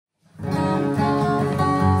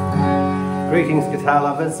Greetings guitar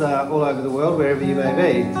lovers all over the world, wherever you may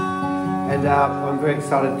be. And I'm very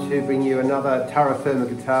excited to bring you another Terra Firma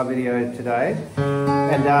guitar video today.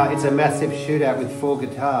 And it's a massive shootout with 4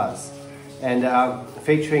 guitars. And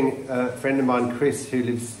featuring a friend of mine, Chris, who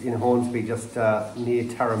lives in Hornsby, just near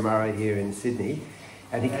Turramurra here in Sydney.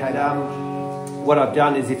 And he came, what I've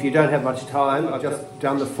done is, if you don't have much time, I've just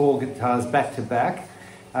done the 4 guitars back to back.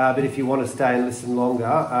 But if you want to stay and listen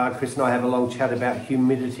longer, Chris and I have a long chat about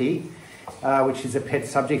humidity, which is a pet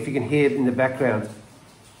subject. If you can hear in the background,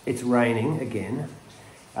 it's raining again,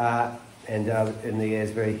 and the air's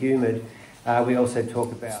very humid. We also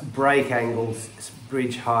talk about break angles,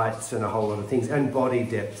 bridge heights, and a whole lot of things, and body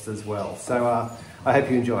depths as well. So I hope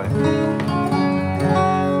you enjoy it.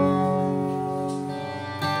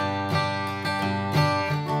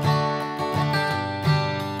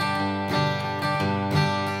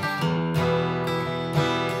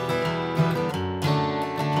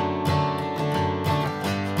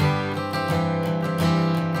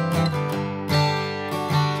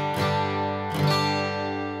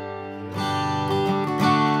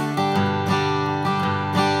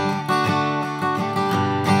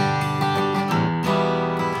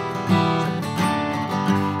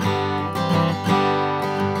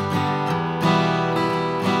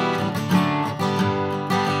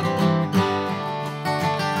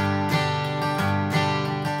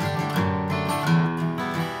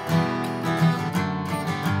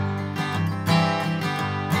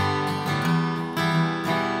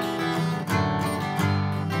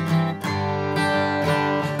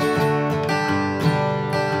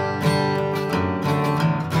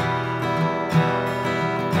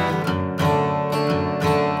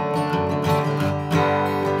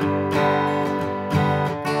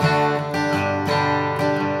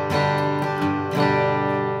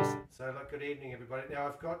 Good evening, everybody. Now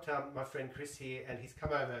I've got my friend Chris here, and he's come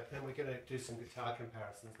over and we're going to do some guitar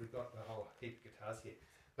comparisons. We've got a whole heap of guitars here,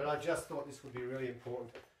 but I just thought this would be really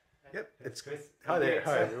important. Yep, it's Chris. Hi there,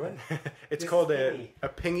 hi everyone. It's called a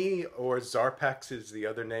Pingy, or Zarpax is the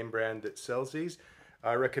other name brand that sells these.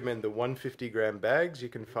 I recommend the 150 gram bags. You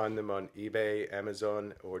can find them on eBay,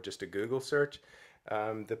 Amazon, or just a Google search.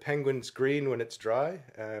 The Penguin's green when it's dry,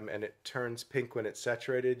 and it turns pink when it's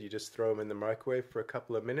saturated. You just throw them in the microwave for a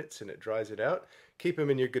couple of minutes and it dries it out. Keep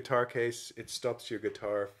them in your guitar case. It stops your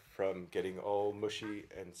guitar from getting all mushy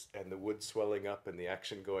and the wood swelling up and the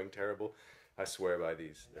action going terrible. I swear by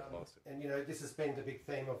these. And you know, this has been the big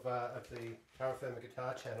theme of the Terra Firma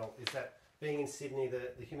Guitar channel, is that being in Sydney,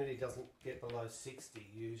 the humidity doesn't get below 60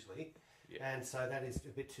 usually. Yeah. And so that is a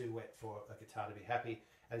bit too wet for a guitar to be happy.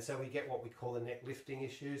 And so we get what we call the neck lifting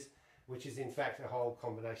issues, which is in fact a whole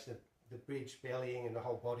combination of the bridge bellying and the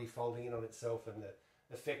whole body folding in on itself, and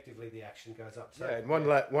effectively the action goes up. So, yeah, and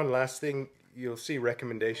one last thing, you'll see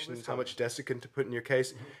recommendations how much desiccant to put in your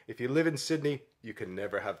case. If you live in Sydney, you can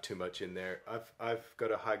never have too much in there. I've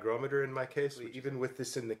got a hygrometer in my case. Even with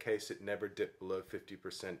this in the case, it never dipped below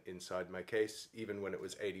 50% inside my case, even when it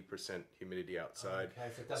was 80% humidity outside.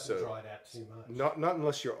 Okay, so it doesn't dry it out too much. Not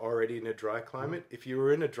unless you're already in a dry climate. If you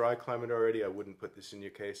were in a dry climate already, I wouldn't put this in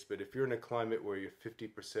your case. But if you're in a climate where you're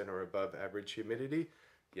 50% or above average humidity,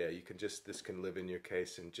 yeah, you can this can live in your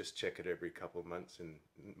case, and just check it every couple of months and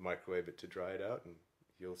microwave it to dry it out, and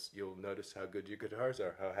you'll notice how good your guitars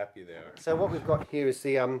are, how happy they are. So what we've got here is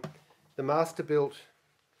the Masterbilt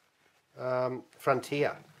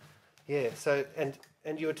Frontier. Yeah. So and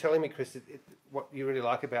you were telling me, Chris, what you really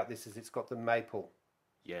like about this is it's got the maple.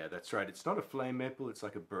 Yeah, that's right. It's not a flame maple. It's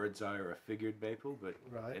like a bird's eye or a figured maple, but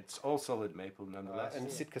it's all solid maple nonetheless. And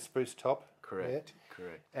Sitka spruce top. Correct,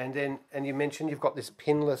 correct. And you mentioned you've got this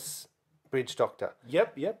pinless bridge doctor.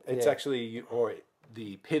 Yep. It's actually, or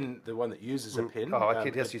the pin, the one that uses a pin. Oh, I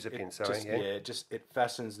could just use a pin, sorry. It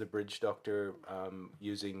fastens the bridge doctor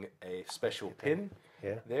using a special pin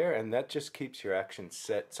there, and that just keeps your action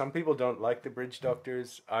set. Some people don't like the bridge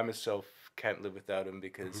doctors. I myself can't live without them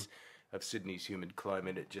because of Sydney's humid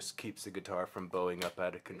climate. It just keeps the guitar from bowing up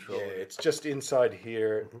out of control. Yeah, it's just inside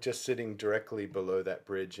here, just sitting directly below that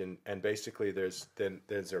bridge, and basically there's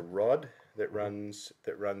a rod that runs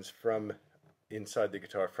from inside the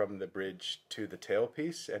guitar from the bridge to the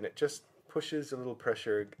tailpiece, and it just pushes a little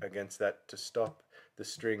pressure against that to stop the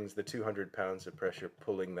strings, the 200 pounds of pressure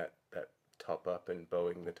pulling that top up and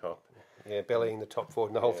bowing the top. Yeah, bellying the top forward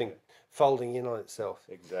and the whole thing folding in on itself.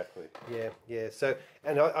 Exactly. Yeah. So,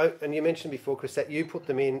 and you mentioned before, Chris, that you put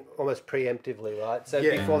them in almost preemptively, right? So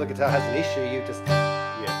before the guitar has an issue, you just...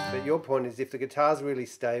 Yeah. But your point is, if the guitar's really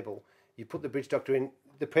stable, you put the bridge doctor in,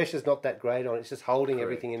 the pressure's not that great on it, it's just holding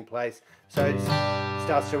everything in place. So it's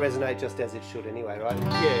starts to resonate just as it should anyway, right?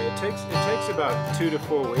 Yeah, it takes about 2 to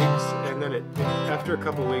 4 weeks, and then after a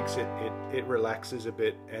couple of weeks it relaxes a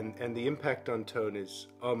bit, and the impact on tone is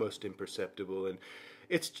almost imperceptible. And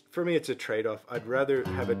for me it's a trade-off. I'd rather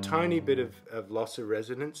have a tiny bit of loss of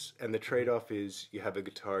resonance, and the trade-off is you have a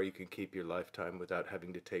guitar you can keep your lifetime without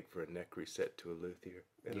having to take for a neck reset to a luthier.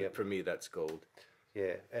 And for me that's gold.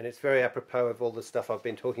 Yeah, and it's very apropos of all the stuff I've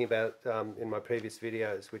been talking about in my previous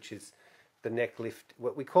videos, which is the neck lift.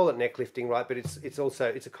 What we call it neck lifting, right? But it's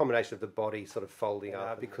a combination of the body sort of folding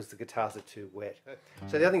up because the guitars are too wet.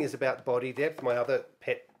 So the other thing is about body depth. My other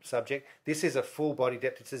pet subject. This is a full body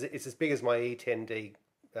depth. It's as big as my E10D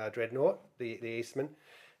Dreadnought, the Eastman.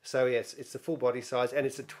 So yes, it's the full body size, and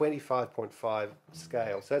it's a 25.5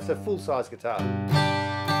 scale. So it's a full size guitar.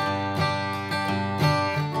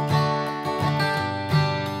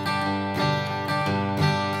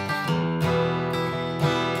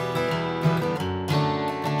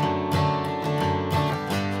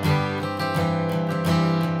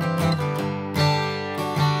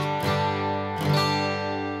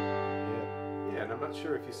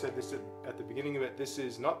 Said this at the beginning of it. This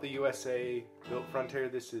is not the USA built Frontier.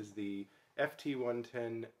 This is the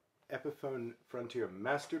FT110 Epiphone Frontier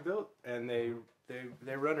Masterbilt, and they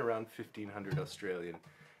run around 1,500 Australian,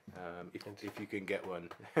 if you can get one.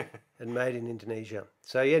 And made in Indonesia.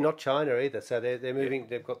 So yeah, not China either. So they're moving.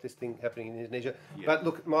 They've got this thing happening in Indonesia. Yeah. But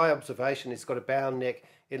look, my observation, it's got a bound neck.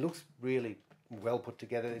 It looks really well put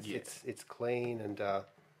together. It's clean, and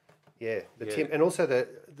and also the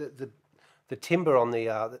timber on the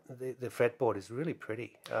fretboard is really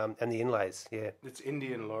pretty, and the inlays, yeah. It's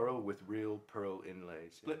Indian laurel with real pearl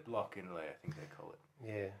inlays. Split block inlay, I think they call it.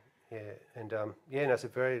 Yeah, and no, it's a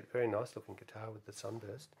very, very nice looking guitar with the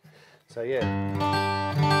sunburst. So yeah,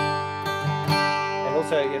 and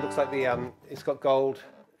also it looks like it's got gold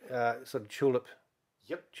sort of tulip.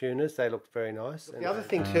 Yep. Tuners, they look very nice. And the other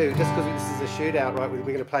thing too, just because this is a shootout, right, we're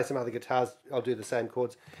going to play some other guitars, I'll do the same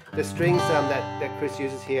chords. The strings that Chris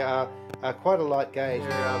uses here are quite a light gauge.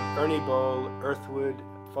 They're Ernie Ball, Earthwood,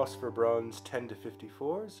 Phosphor Bronze 10 to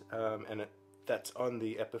 54s, and that's on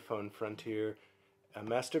the Epiphone Frontier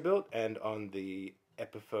Masterbilt and on the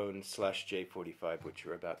Epiphone Slash J-45, which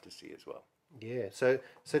you're about to see as well. Yeah, so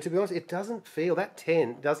to be honest, it doesn't feel, that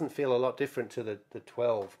 10 doesn't feel a lot different to the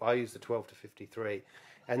 12. I use the 12 to 53,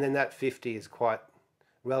 and then that 50 is quite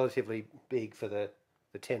relatively big for the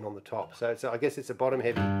 10 on the top. So I guess it's a bottom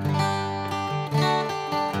heavy.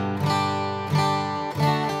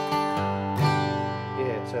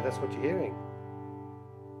 Yeah, so that's what you're hearing.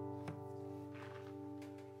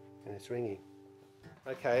 And it's ringing.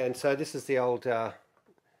 Okay, and so this is the old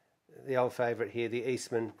favourite here, the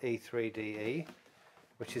Eastman E3DE,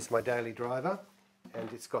 which is my daily driver,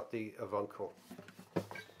 and it's got the Avoncore.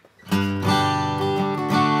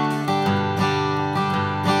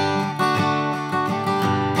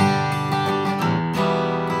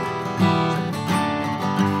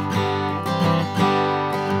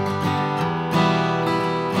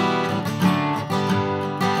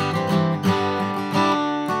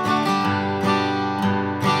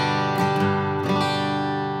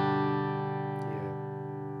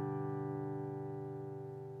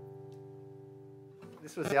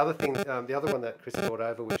 This was the other thing, the other one that Chris brought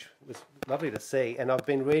over, which was lovely to see, and I've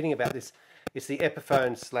been reading about this. It's the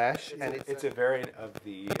Epiphone Slash, and it's a variant of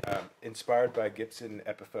the inspired by Gibson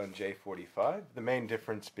Epiphone J-45. The main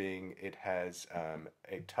difference being it has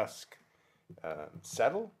a tusk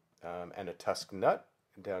saddle and a tusk nut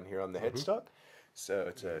down here on the headstock. So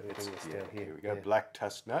it's here we go, black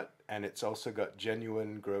tusk nut, and it's also got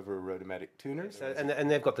genuine Grover Rotomatic tuners. So,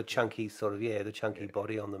 and they've got the chunky sort of the chunky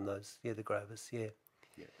body on them. Those the Grovers,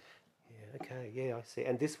 okay, I see.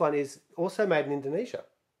 And this one is also made in Indonesia.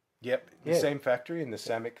 Yep, the same factory, in the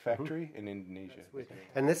Samek factory in Indonesia.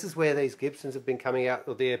 And this is where these Gibsons have been coming out,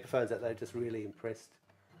 or the Epiphones, that they're just really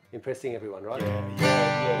impressing everyone, right?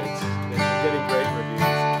 Yeah, they're getting great reviews.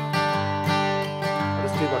 I'll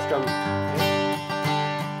just do my strum.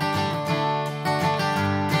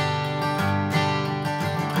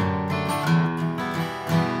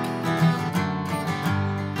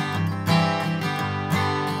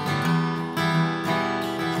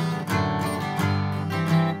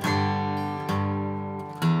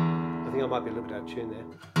 Might be a little bit out of tune there.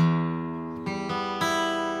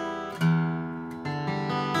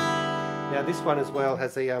 Now this one as well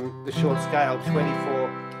has the short scale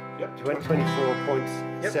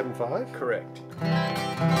 24.75. Correct.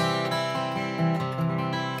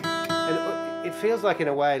 And it feels like, in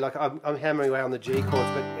a way, like I'm hammering away on the G chords,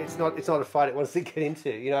 but it's not a fight it wants to get into.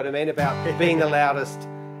 You know what I mean? About being the loudest,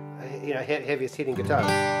 heaviest hitting guitar.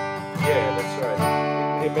 Yeah, that's right.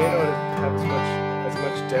 It may not have as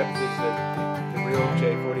much depth as the real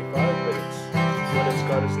J-45, but what it's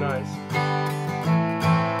got is nice.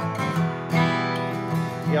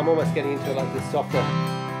 Yeah, I'm almost getting into like the softer.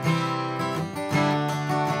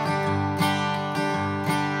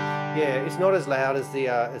 Yeah, it's not as loud as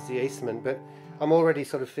the Eastman, but I'm already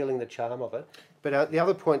sort of feeling the charm of it. But the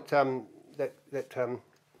other point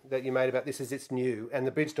that you made about this is it's new, and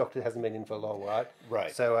the bridge doctor hasn't been in for long, right?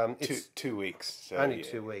 Right. So it's two weeks. So only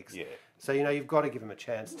 2 weeks. Yeah. So you've got to give them a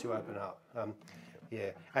chance to open up.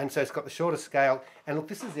 Yeah, and so it's got the shorter scale. And look,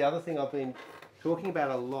 this is the other thing I've been talking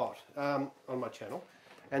about a lot on my channel,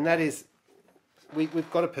 and that is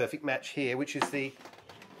we've got a perfect match here, which is the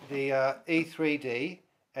E3D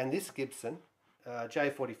and this Gibson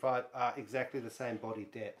J-45 are exactly the same body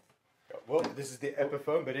depth. Well, this is the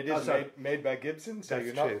Epiphone, but it is made by Gibson, so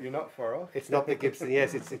you're not far off. It's not the Gibson,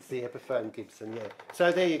 yes, it's the Epiphone Gibson, yeah.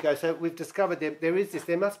 So there you go. So we've discovered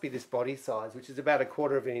there must be this body size, which is about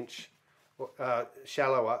 1/4 of an inch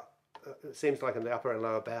shallower. It seems like in the upper and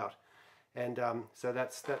lower bout, and so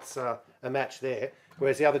that's a match there.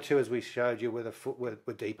 Whereas the other two, as we showed you,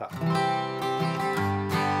 were deeper.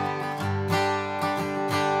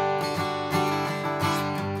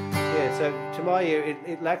 So to my ear,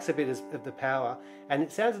 it lacks a bit of the power, and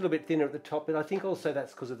it sounds a little bit thinner at the top, but I think also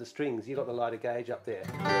that's because of the strings. You've got the lighter gauge up there.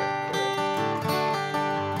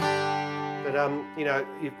 But you know,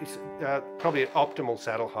 it's probably at optimal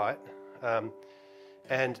saddle height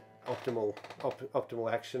and optimal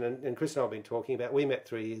action. And Chris and I have been talking about. We met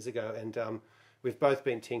 3 years ago, and we've both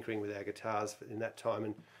been tinkering with our guitars in that time,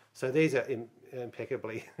 and so these are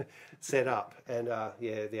impeccably set up, and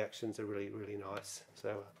yeah, the actions are really nice.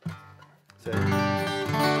 So. Okay.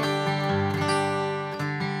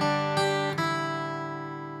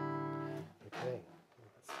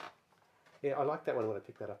 Yeah, I like that one when I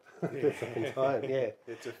picked that up the second time. Yeah,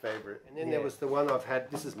 it's a favourite. And then there was the one I've had.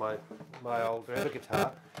 This is my old forever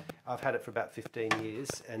guitar. I've had it for about 15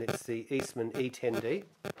 years, and it's the Eastman E10D.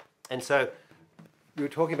 And so we were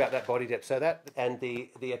talking about that body depth. So that and the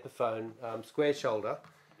Epiphone square shoulder,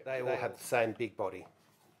 they all have the same big body,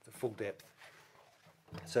 the full depth.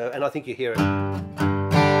 So, and I think you hear it. And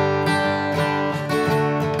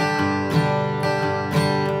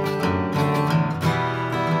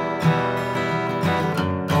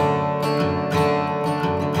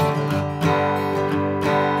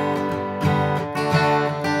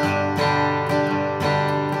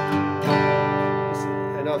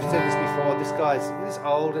I've said this before, this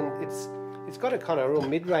old, and it's got a kind of real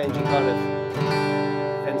mid-rangey kind of,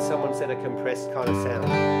 and someone said a compressed kind of sound.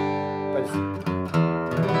 But it's,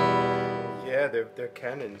 yeah, they're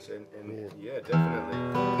cannons, and yeah, definitely.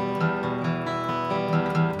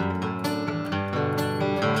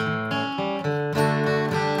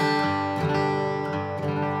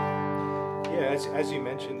 Yeah, as you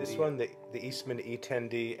mentioned, this one, the Eastman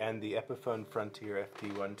E10D and the Epiphone Frontier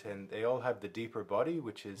FT110, they all have the deeper body,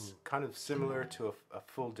 which is kind of similar to a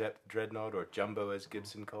full-depth dreadnought, or jumbo as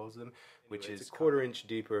Gibson calls them, which is 1/4 inch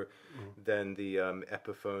deeper than the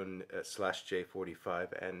Epiphone Slash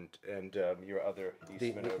J-45 and your other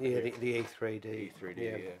Eastman over here. The E3D. E3D,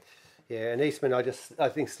 yeah. Yeah, and Eastman, I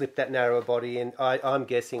think slipped that narrower body in. I'm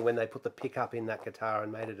guessing when they put the pickup in that guitar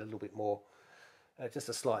and made it a little bit more, just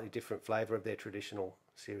a slightly different flavour of their traditional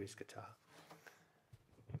series guitar.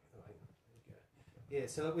 Yeah,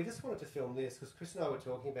 so we just wanted to film this because Chris and I were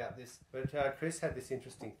talking about this, but Chris had this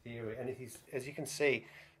interesting theory, and as you can see,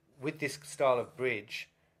 with this style of bridge,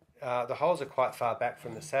 the holes are quite far back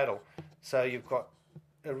from the saddle, so you've got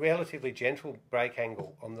a relatively gentle break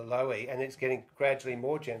angle on the low E, and it's getting gradually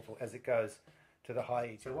more gentle as it goes to the high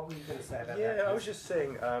E. So what were you going to say about that? Yeah, I was just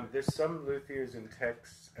saying, there's some luthiers and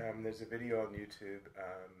techs, there's a video on YouTube,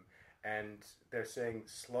 and they're saying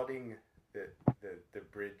slotting the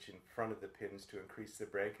bridge in front of the pins to increase the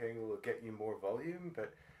break angle will get you more volume,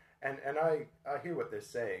 but and I hear what they're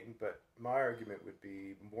saying, but my argument would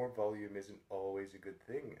be more volume isn't always a good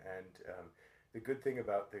thing, and the good thing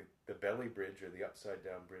about the belly bridge or the upside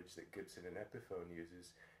down bridge that Gibson and Epiphone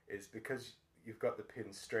uses is because you've got the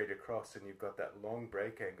pins straight across and you've got that long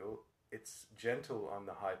break angle, it's gentle on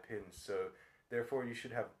the high pins, so therefore you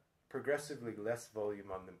should have progressively less volume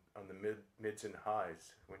on the mids and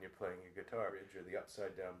highs when you're playing a guitar. Bridge or the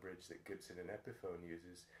upside down bridge that Gibson and Epiphone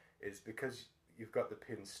uses is because you've got the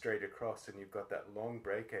pins straight across and you've got that long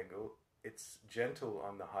break angle, it's gentle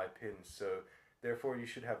on the high pins, so therefore you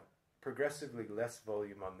should have progressively less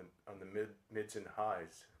volume on the mids and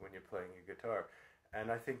highs when you're playing a guitar. And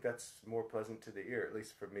I think that's more pleasant to the ear, at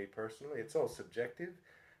least for me personally. It's all subjective,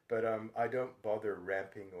 But I don't bother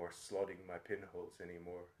ramping or slotting my pinholes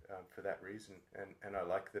anymore for that reason. And I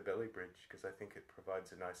like the belly bridge because I think it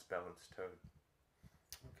provides a nice balanced tone.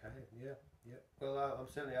 Okay, yeah, yeah. Well, I'm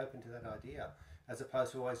certainly open to that idea, as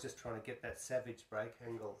opposed to always just trying to get that savage break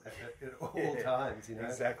angle at all times, you know.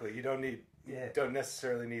 Exactly. You don't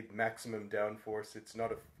necessarily need maximum downforce. It's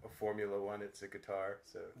not a Formula One. It's a guitar.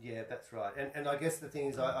 So yeah, that's right. And I guess the thing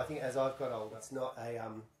is, I think as I've got older, it's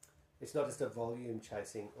not just a volume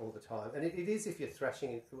chasing all the time. And it is if you're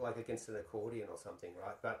thrashing it like against an accordion or something,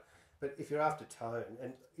 right? But if you're after tone,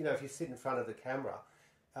 and you know, if you sit in front of the camera,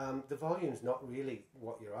 the volume's not really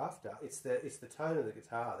what you're after. It's the tone of the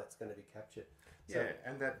guitar that's going to be captured. So, yeah,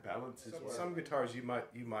 and that balance is some guitars you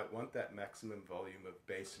might want that maximum volume of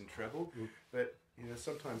bass and treble, but you know,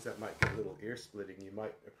 sometimes that might get a little ear splitting. You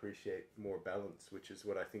might appreciate more balance, which is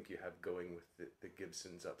what I think you have going with the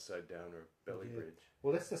Gibson's upside down or belly bridge.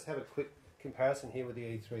 Well, let's just have a quick comparison here with the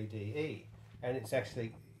E3DE, and it's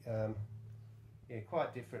actually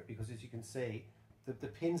quite different because, as you can see, the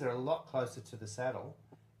pins are a lot closer to the saddle.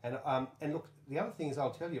 And look, the other thing is,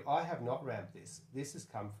 I'll tell you, I have not ramped this. This has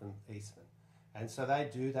come from Eastman. And so they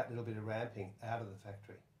do that little bit of ramping out of the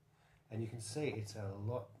factory. And you can see it's a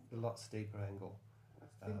lot steeper angle.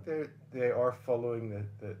 I think they are following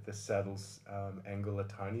the saddle's angle a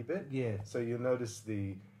tiny bit. Yeah. So you'll notice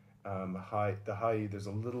the high E, there's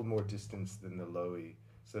a little more distance than the low E.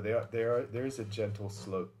 So there is a gentle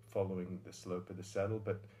slope following the slope of the saddle,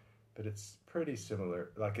 but it's pretty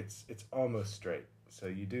similar. Like it's almost straight. So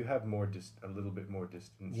you do have a little bit more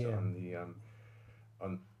distance on the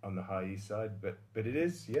on the high E side, but it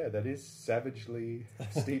is that is savagely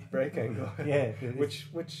steep break angle. Yeah, which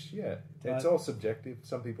it's all subjective.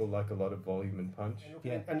 Some people like a lot of volume and punch.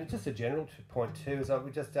 Yeah, and just a general point too is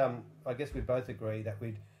I guess we both agree that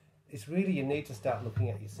it's really, you need to start looking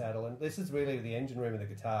at your saddle, and this is really the engine room of the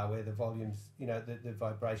guitar where the volumes, you know, the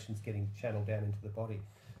vibrations getting channeled down into the body.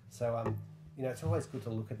 So you know, it's always good to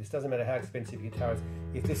look at this. Doesn't matter how expensive your guitar is.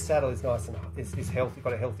 If this saddle is nice and is healthy,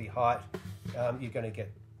 got a healthy height, you're going to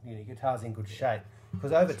get, you know, your guitar's in good shape.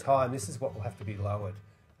 Because over time, this is what will have to be lowered.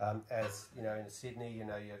 As you know, in Sydney, you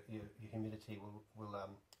know, your humidity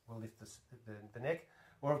will lift the neck.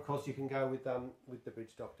 Or of course, you can go with the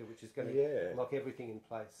Bridge Doctor, which is going to lock everything in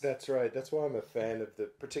place. That's right. That's why I'm a fan of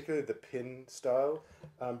particularly the pin style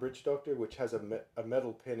Bridge Doctor, which has a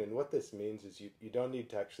metal pin. And what this means is you don't need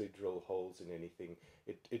to actually drill holes in anything.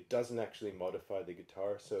 It doesn't actually modify the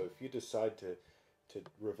guitar. So if you decide to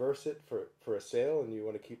reverse it for a sale and you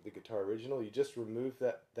want to keep the guitar original, you just remove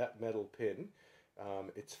that metal pin.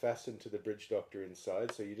 It's fastened to the Bridge Doctor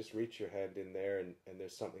inside, so you just reach your hand in there and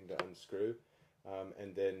there's something to unscrew.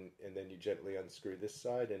 And then you gently unscrew this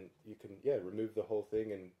side, and you can remove the whole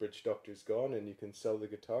thing, and Bridge Doctor's gone, and you can sell the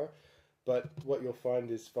guitar. But what you'll find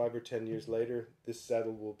is 5 or 10 years later, this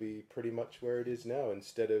saddle will be pretty much where it is now.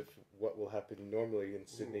 Instead of what will happen normally in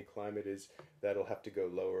Sydney climate is that'll have to go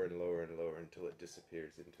lower and lower and lower until it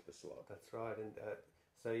disappears into the slot. That's right, and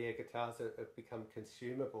so guitars have become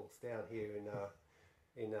consumables down here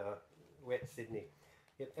in wet Sydney.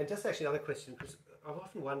 Yeah, and just actually another question, because I've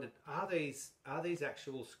often wondered, are these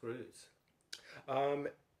actual screws?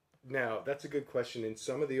 Now, that's a good question. In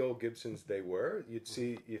some of the old Gibsons, they were. You'd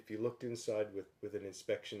see, if you looked inside with an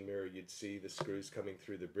inspection mirror, you'd see the screws coming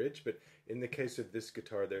through the bridge. But in the case of this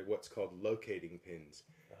guitar, they're what's called locating pins.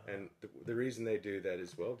 And the reason they do that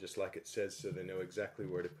is, well, just like it says, so they know exactly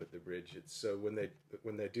where to put the bridge. It's so when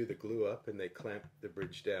they do the glue up and they clamp the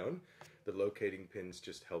bridge down, the locating pins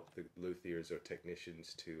just help the luthiers or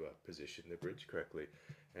technicians to position the bridge correctly.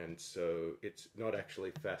 And so it's not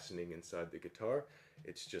actually fastening inside the guitar.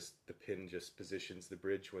 It's just the pin just positions the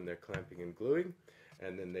bridge when they're clamping and gluing,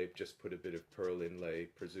 and then they've just put a bit of pearl inlay,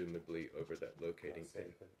 presumably, over that locating pin.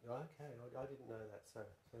 Okay, I didn't know that. So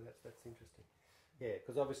that's interesting. Yeah,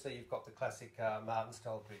 because obviously you've got the classic Martin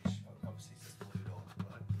style bridge. Obviously, it's just glued on,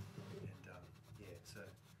 right? And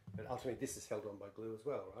but ultimately this is held on by glue as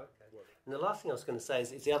well, right? Okay. And the last thing I was going to say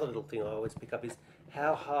is the other little thing I always pick up is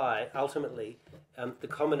how high ultimately the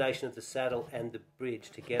combination of the saddle and the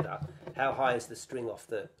bridge together. How high is the string off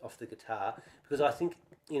the guitar? Because I think,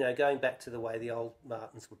 you know, going back to the way the old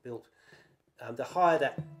Martins were built, the higher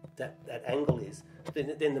that angle is,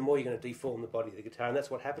 then the more you're going to deform the body of the guitar, and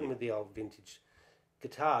that's what happened with the old vintage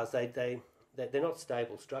guitars. They're not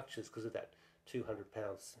stable structures because of that 200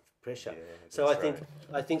 pounds pressure. Yeah, so I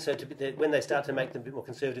think so. When they start to make them a bit more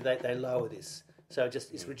conservative, they lower this. So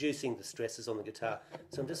it's reducing the stresses on the guitar.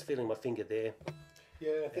 So I'm just feeling my finger there.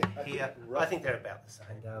 Yeah, I think they're about the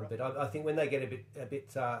same. But I think when they get a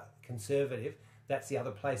bit conservative, that's the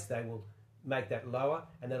other place they will make that lower,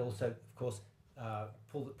 and that also, of course,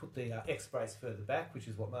 put the X brace further back, which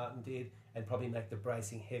is what Martin did, and probably make the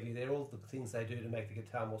bracing heavier. They're all the things they do to make the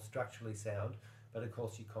guitar more structurally sound, but of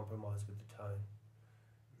course you compromise with the tone.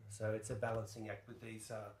 So it's a balancing act with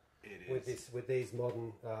these with these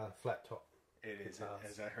modern flat top. It is, guitars.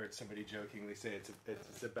 As I heard somebody jokingly say,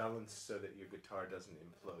 it's a balance so that your guitar doesn't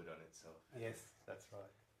implode on itself. Yes, that's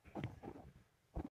right.